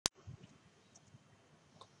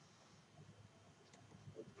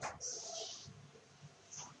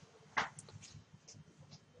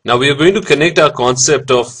Now we are going to connect our concept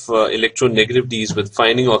of electronegativities with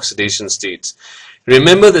finding oxidation states.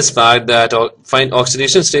 Remember this fact that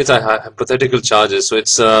oxidation states are hypothetical charges, so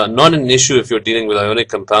it's not an issue if you're dealing with ionic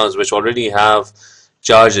compounds which already have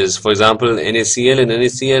charges. For example, NaCl and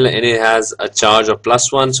NaCl, Na has a charge of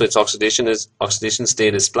 +1, so its oxidation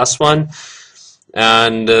state is +1.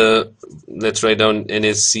 And let's write down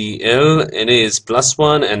NaCl. Na is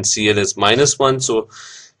 +1 and Cl is -1. So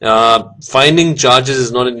finding charges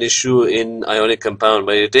is not an issue in ionic compound,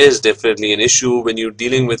 but it is definitely an issue when you're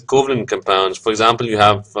dealing with covalent compounds. For example, you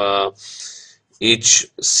have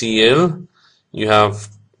HCl, you have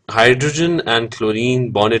hydrogen and chlorine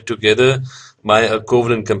bonded together by a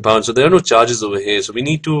covalent compound. So there are no charges over here. So we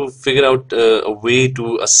need to figure out a way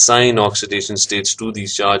to assign oxidation states to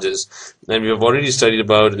these charges. And we have already studied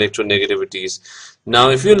about electronegativities. Now,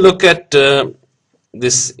 if you look at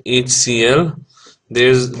this HCl,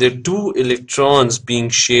 there are two electrons being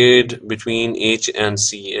shared between H and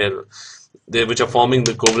Cl, which are forming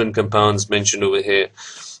the covalent compounds mentioned over here.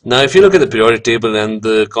 Now, if you look at the periodic table and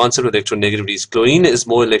the concept of electronegativities, chlorine is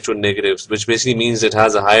more electronegative, which basically means it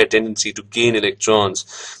has a higher tendency to gain electrons.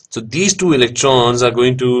 So these two electrons are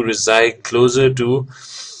going to reside closer to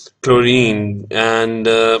chlorine, and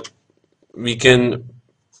we can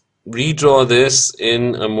redraw this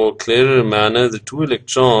in a more clearer manner. The two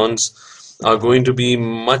electrons are going to be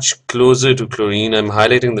much closer to chlorine. I'm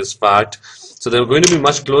highlighting this fact. So they're going to be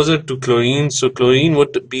much closer to chlorine. So chlorine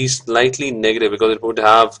would be slightly negative because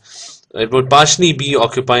it would partially be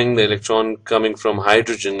occupying the electron coming from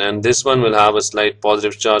hydrogen, and this one will have a slight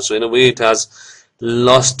positive charge. So in a way, it has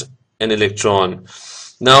lost an electron.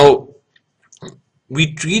 Now,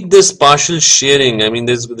 we treat this partial sharing. I mean,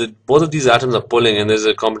 both of these atoms are pulling, and there's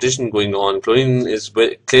a competition going on. Chlorine is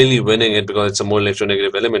clearly winning it because it's a more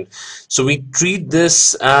electronegative element. So we treat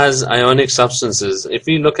this as ionic substances. If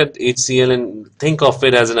we look at HCl and think of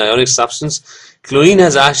it as an ionic substance, chlorine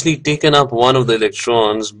has actually taken up one of the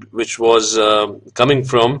electrons which was coming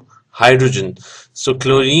from hydrogen. So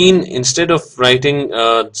chlorine, instead of writing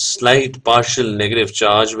a slight partial negative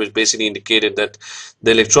charge, which basically indicated that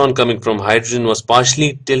the electron coming from hydrogen was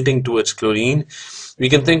partially tilting towards chlorine, we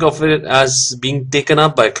can think of it as being taken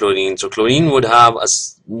up by chlorine. So chlorine would have a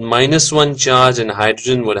 -1 charge and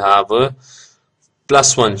hydrogen would have a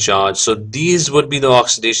 +1 charge. So these would be the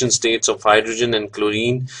oxidation states of hydrogen and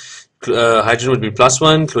chlorine. Hydrogen would be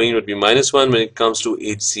 +1, chlorine would be -1 when it comes to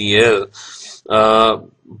HCl.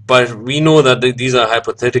 But we know that these are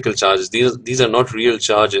hypothetical charges. These are not real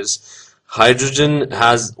charges. Hydrogen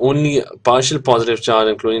has only a partial positive charge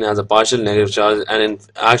and chlorine has a partial negative charge, and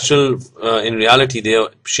in reality they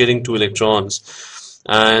are sharing two electrons,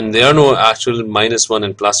 and there are no actual -1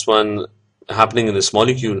 and +1 happening in this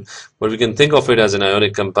molecule, but we can think of it as an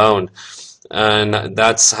ionic compound, and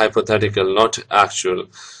that's hypothetical, not actual.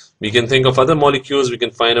 We can think of other molecules, we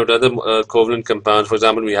can find out other covalent compounds. For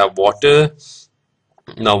example, we have water.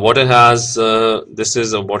 Now water has, this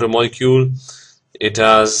is a water molecule. It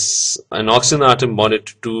has an oxygen atom bonded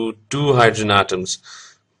to two hydrogen atoms.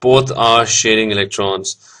 Both are sharing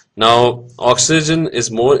electrons. Now oxygen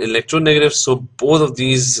is more electronegative, so both of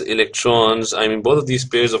these electrons, I mean both of these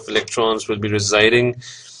pairs of electrons will be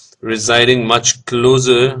residing much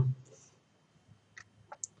closer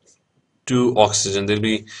to oxygen.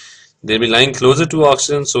 They'll be lying closer to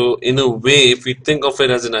oxygen. So in a way, if we think of it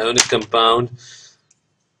as an ionic compound,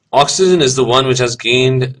 oxygen is the one which has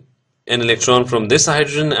gained an electron from this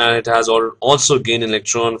hydrogen, and it has also gained an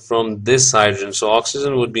electron from this hydrogen. So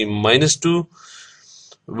oxygen would be -2,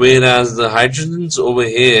 whereas the hydrogens over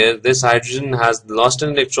here, this hydrogen has lost an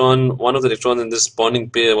electron. One of the electrons in this bonding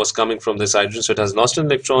pair was coming from this hydrogen, so it has lost an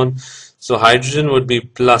electron. So hydrogen would be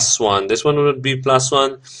 +1. This one would be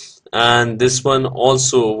 +1, and this one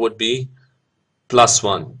also would be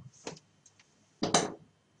 +1.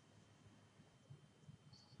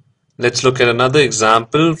 Let's look at another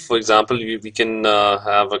example. For example, we can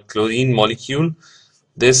have a chlorine molecule.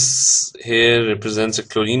 This here represents a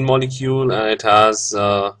chlorine molecule, and it has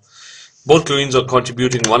both chlorines are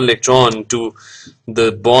contributing one electron to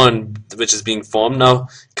the bond which is being formed. Now,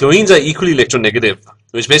 chlorines are equally electronegative,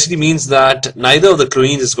 which basically means that neither of the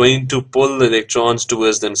chlorines is going to pull the electrons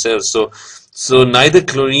towards themselves. So neither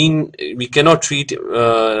chlorine, we cannot treat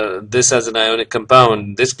this as an ionic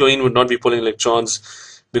compound. This chlorine would not be pulling electrons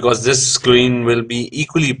because this chlorine will be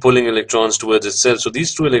equally pulling electrons towards itself. So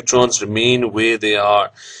these two electrons remain where they are.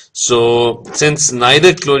 So since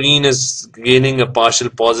neither chlorine is gaining a partial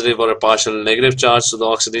positive or a partial negative charge, so the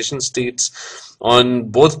oxidation states on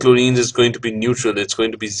both chlorines is going to be neutral. It's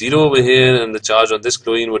going to be 0 over here, and the charge on this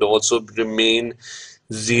chlorine would also remain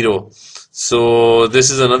 0. So this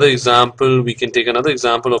is another example. We can take another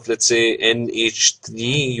example of, let's say,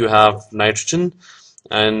 NH3. You have nitrogen,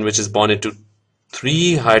 and which is bonded to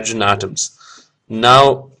 3 hydrogen atoms.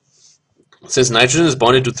 Now, since nitrogen is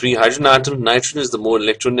bonded to 3 hydrogen atoms, nitrogen is the more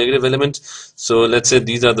electronegative element. So let's say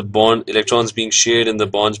these are the bond electrons being shared in the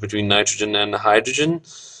bonds between nitrogen and hydrogen.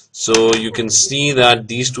 So you can see that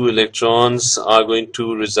these 2 electrons are going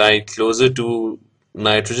to reside closer to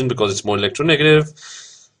nitrogen because it's more electronegative.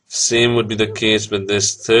 Same would be the case with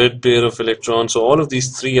this third pair of electrons. So all of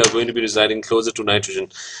these 3 are going to be residing closer to nitrogen.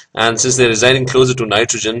 And since they're residing closer to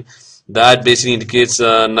nitrogen, that basically indicates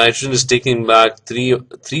nitrogen is taking back three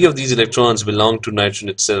of these electrons belong to nitrogen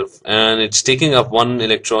itself, and it's taking up 1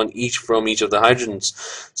 electron each from each of the hydrogens.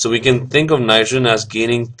 So we can think of nitrogen as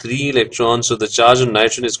gaining 3 electrons. So the charge on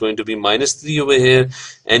nitrogen is going to be -3 over here,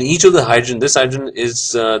 and each of the hydrogen, this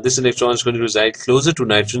electron is going to reside closer to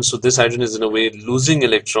nitrogen. So this hydrogen is in a way losing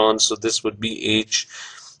electrons. So this would be H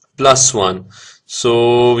plus 1.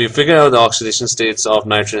 So we figure out the oxidation states of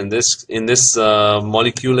nitrogen in this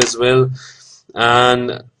molecule as well.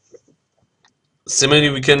 And similarly,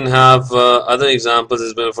 we can have other examples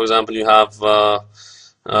as well. For example, you have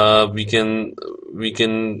we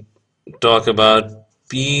can talk about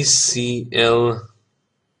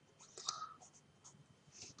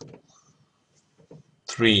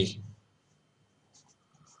PCl3.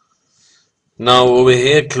 Now over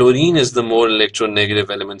here, chlorine is the more electronegative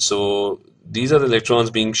element. So these are the electrons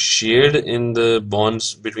being shared in the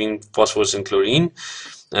bonds between phosphorus and chlorine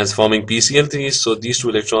as forming PCl3. So these 2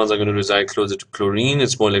 electrons are going to reside closer to chlorine.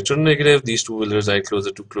 It's more electronegative. These 2 will reside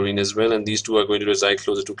closer to chlorine as well, and these 2 are going to reside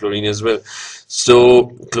closer to chlorine as well.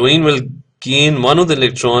 So chlorine will gain 1 of the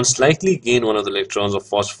electrons, slightly gain 1 of the electrons of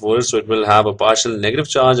phosphorus. So it will have a partial negative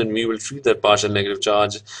charge, and we will treat that partial negative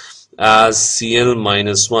charge as Cl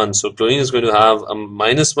 -1. So chlorine is going to have a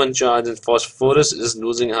 -1 charge, and phosphorus is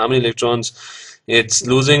losing how many electrons? It's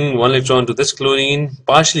losing 1 electron to this chlorine,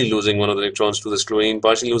 partially losing 1 of the electrons to this chlorine,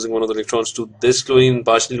 partially losing 1 of the electrons to this chlorine,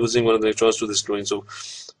 partially losing 1 of the electrons to this chlorine. So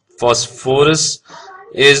phosphorus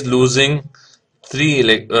is losing 3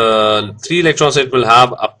 electrons. So it will have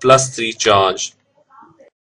a +3 charge.